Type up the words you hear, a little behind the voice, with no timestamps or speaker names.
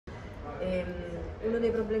Uno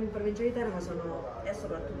dei problemi provinciali di Teramo è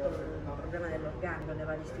soprattutto il problema dell'organico dei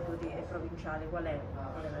vari istituti provinciali. Qual è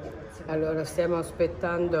la situazione? Allora, stiamo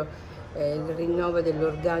aspettando il rinnovo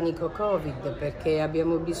dell'organico Covid, perché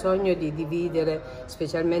abbiamo bisogno di dividere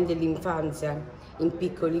specialmente l'infanzia in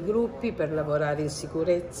piccoli gruppi per lavorare in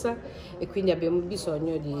sicurezza, e quindi abbiamo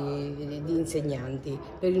bisogno di insegnanti.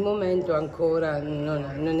 Per il momento ancora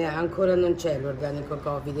non c'è l'organico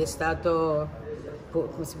Covid, è stato,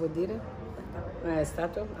 come si può dire? È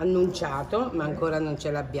stato annunciato, ma ancora non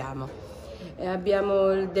ce l'abbiamo.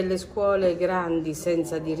 Abbiamo delle scuole grandi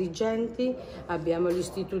senza dirigenti, abbiamo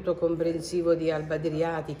l'istituto comprensivo di Alba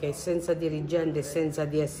Adriatica e senza dirigente e senza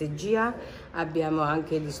DSGA, abbiamo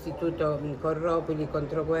anche l'istituto Corropoli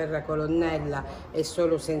Controguerra Colonnella e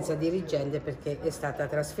solo senza dirigente perché è stata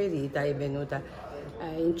trasferita e è venuta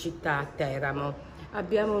in città a Teramo.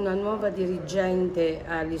 Abbiamo una nuova dirigente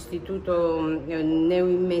all'istituto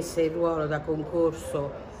neoimmessa in ruolo da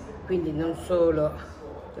concorso, quindi non solo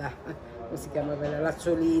come si chiama quella,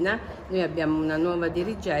 Lazzolina. Noi abbiamo una nuova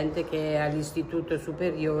dirigente che è all'istituto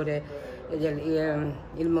superiore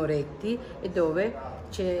il Moretti, e dove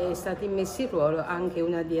è stato immesso in ruolo anche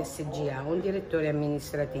una DSGA, un direttore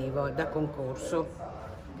amministrativo da concorso.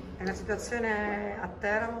 E la situazione a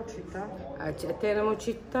Teramo città? A Teramo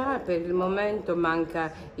città per il momento manca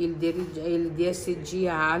il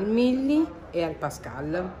DSGA al Milli e al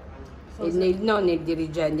Pascal. Non il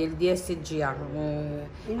dirigente, il DSGA.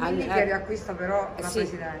 Il Milli che riacquista però la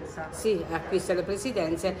presidenza. Sì, acquista la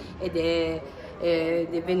presidenza ed è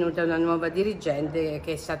venuta una nuova dirigente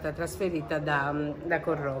che è stata trasferita da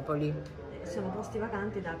Corropoli. Sono posti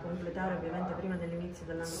vacanti da completare ovviamente prima dell'inizio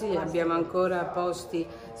dell'anno scolastico. Sì, abbiamo ancora posti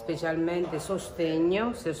specialmente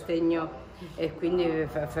sostegno, e quindi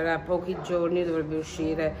fra pochi giorni dovrebbe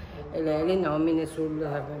uscire le nomine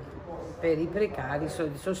per i precari,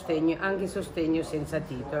 sostegno, anche sostegno senza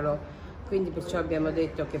titolo. Quindi perciò abbiamo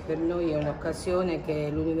detto che per noi è un'occasione che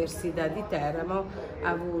l'Università di Teramo ha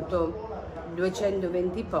avuto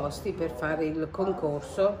 220 posti per fare il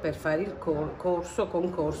concorso,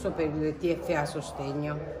 concorso per il TFA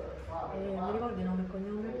sostegno. Mi ricordi nome e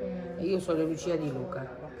cognome? Io sono Lucia Di Luca.